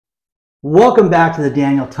Welcome back to the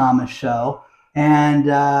Daniel Thomas Show. And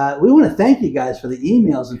we want to thank you guys for the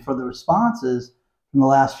emails and for the responses from the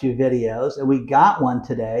last few videos. And we got one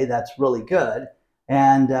today that's really good.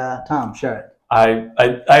 And Tom, share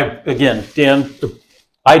it. Again, Dan,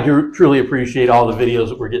 I do truly appreciate all the videos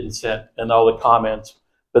that we're getting sent and all the comments.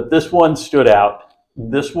 But this one stood out.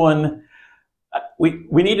 This one, we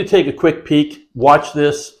need to take a quick peek. Watch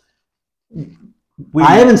this.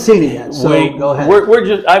 I haven't seen it yet, so go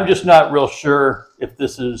ahead. I'm just not real sure if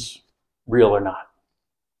this is real or not.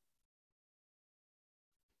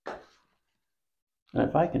 And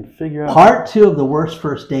if I can figure out... Part 2 of the worst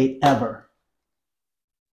first date ever.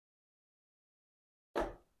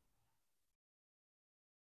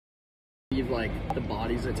 Like, the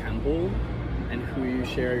body's a temple, and who you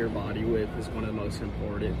share your body with is one of the most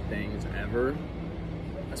important things ever,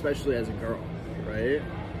 especially as a girl, right?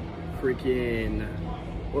 Freaking,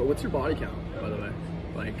 what's your body count, by the way?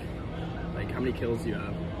 Like how many kills do you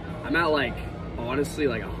have? I'm at, like, honestly,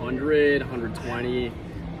 like 100, 120.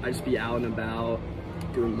 I just be out and about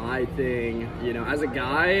doing my thing. You know, as a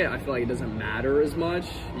guy, I feel like it doesn't matter as much.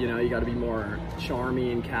 You know, you got to be more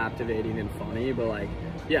charming, captivating, and funny. But, like,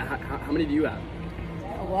 yeah, how many do you have?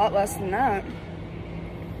 A lot less than that.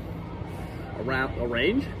 Around a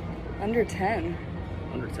range? Under 10.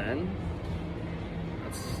 Under 10?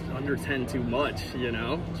 That's under 10 too much, you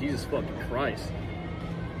know? Jesus fucking Christ.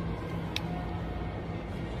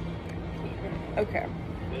 Okay.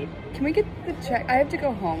 Can we get the check? I have to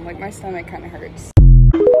go home. Like, my stomach kind of hurts.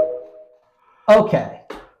 Okay.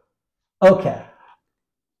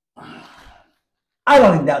 I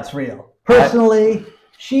don't think that's real. Personally,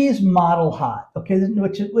 she's model hot. Okay,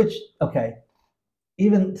 okay.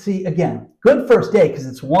 Even, see, again, good first date because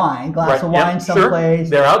it's wine, glass of wine someplace. Sure.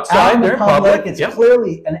 They're outside, they're in public. It's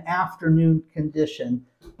clearly an afternoon condition.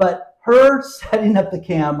 But her setting up the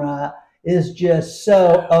camera is just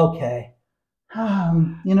so, okay.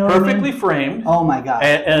 You know, perfectly what I mean? framed. Oh my God.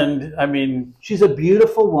 And I mean, she's a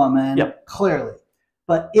beautiful woman, clearly,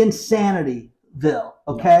 but Insanityville,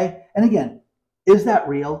 okay? Yep. And again, is that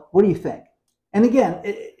real? What do you think? And again,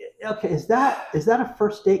 okay, is that a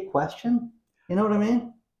first date question? You know what I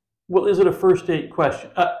mean? Well, is it a first date question?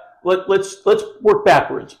 Let's work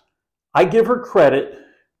backwards. I give her credit,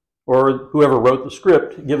 or whoever wrote the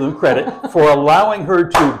script, give them credit for allowing her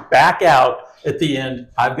to back out at the end.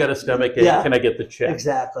 I've got a stomach ache. Yeah. Can I get the check?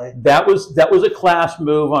 Exactly. That was a class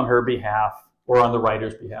move on her behalf or on the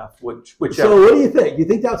writer's behalf, whichever. So what do you think? You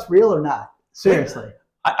think that's real or not? Seriously.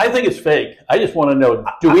 I think it's fake. I just want to know,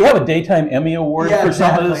 do we have a Daytime Emmy Award for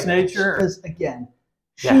something of this nature? Because again,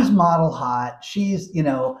 she's model hot. She's, you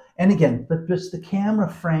know, and again, but just the camera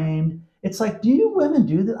framed. It's like, do you women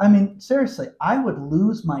do that? I mean, seriously, I would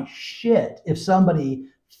lose my shit if somebody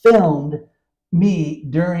filmed me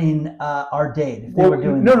during our date. If they were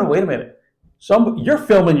doing no, wait a minute. You're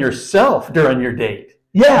filming yourself during your date.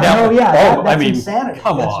 Yeah, that's I mean, insanity.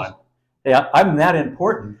 Come on. Yeah, I'm that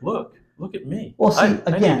important. Look at me. Well, see,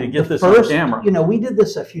 again, I need to get this on camera. You know, we did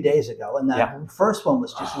this a few days ago, and the first one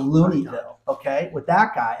was just Looneyville, okay, with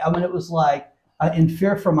that guy. I mean, it was like in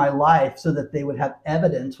fear for my life, so that they would have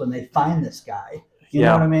evidence when they find this guy. You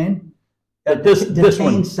know what I mean? This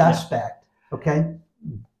one, suspect, okay?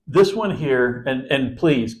 This one here, and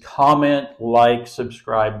please comment, like,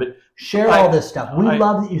 subscribe, but share all this stuff. We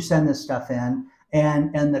love that you send this stuff in,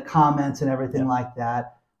 and the comments and everything like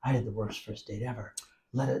that. I had the worst first date ever.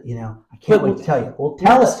 Let it, you know, I can't wait to tell you. Well,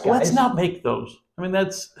 tell us, guys. Let's not make those. I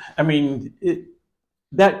mean,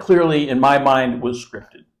 that clearly, in my mind, was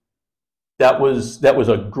scripted. That was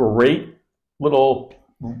a great little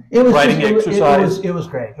writing exercise. It was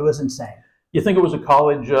great. It was insane. You think it was a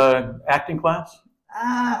college acting class?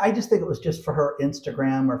 I just think it was just for her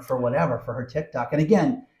Instagram or for whatever, for her TikTok. And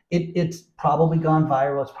again, it's probably gone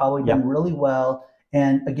viral. It's probably done really well.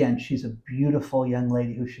 And again, she's a beautiful young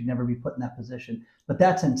lady who should never be put in that position. But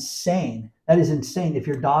that's insane. That is insane. If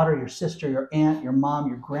your daughter, your sister, your aunt, your mom,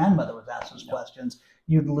 your grandmother was asked those questions,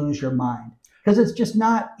 you'd lose your mind. Because it's just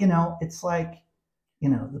not, you know, it's like, you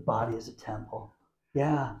know, the body is a temple.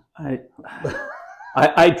 Yeah. I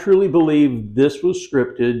truly believe this was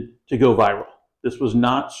scripted to go viral. This was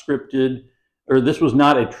not scripted, or this was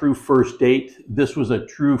not a true first date. This was a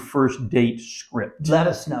true first date script. Let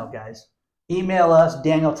us know, guys. Email us,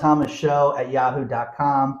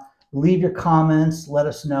 Danielthomasshow@yahoo.com. Leave your comments. Let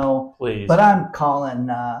us know. Please. But I'm calling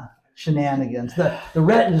shenanigans. The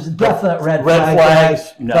red is a definite red flag,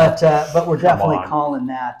 flags. No. But we're definitely calling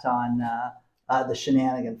that on the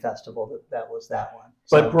Shenanigan Festival. That was that one.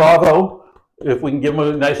 So, but bravo. if we can give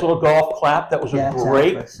them a nice little golf clap, that was a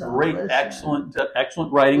great,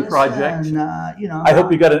 excellent writing project. You know, I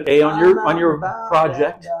hope you got an A on your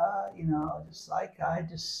project. And, you know, just like I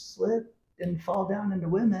just slip and fall down into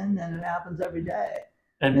women, and it happens every day.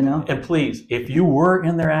 And, you know? And please, if you were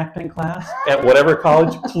in their acting class at whatever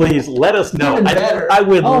college, please let us know. I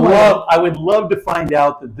would love to find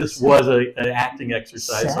out that this was an acting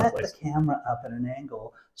exercise. Set the camera up at an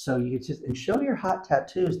angle so you just and show your hot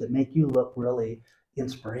tattoos that make you look really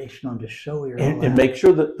inspirational, and just show your and make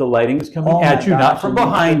sure that the lighting is coming at you, not from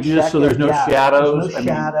behind you, so there's no shadows. There's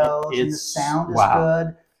no shadows. And the sound is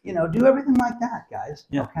good. You know, do everything like that, guys.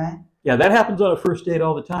 Yeah. Okay. Yeah, that happens on a first date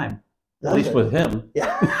all the time. At least with him.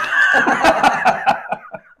 Yeah.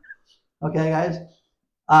 Okay, guys.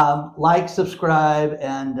 Like, subscribe,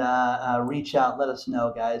 and reach out. Let us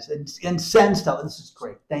know, guys, and send stuff. This is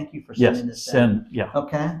great. Thank you for sending this. Yeah.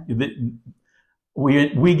 Okay.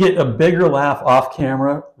 We get a bigger laugh off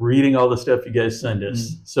camera reading all the stuff you guys send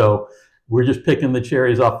us. So we're just picking the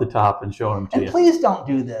cherries off the top and showing them to you. And please don't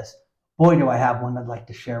do this. Boy, do I have one I'd like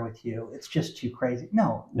to share with you. It's just too crazy.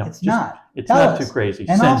 No, it's not. It's not too crazy.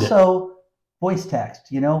 And also, voice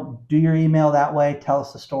text. You know, do your email that way. Tell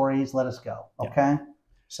us the stories. Let us go. Okay? Yeah.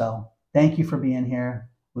 So thank you for being here.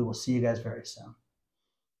 We will see you guys very soon.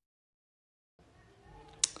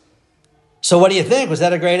 So what do you think? Was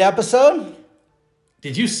that a great episode?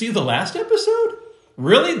 Did you see the last episode?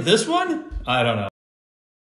 Really? This one? I don't know.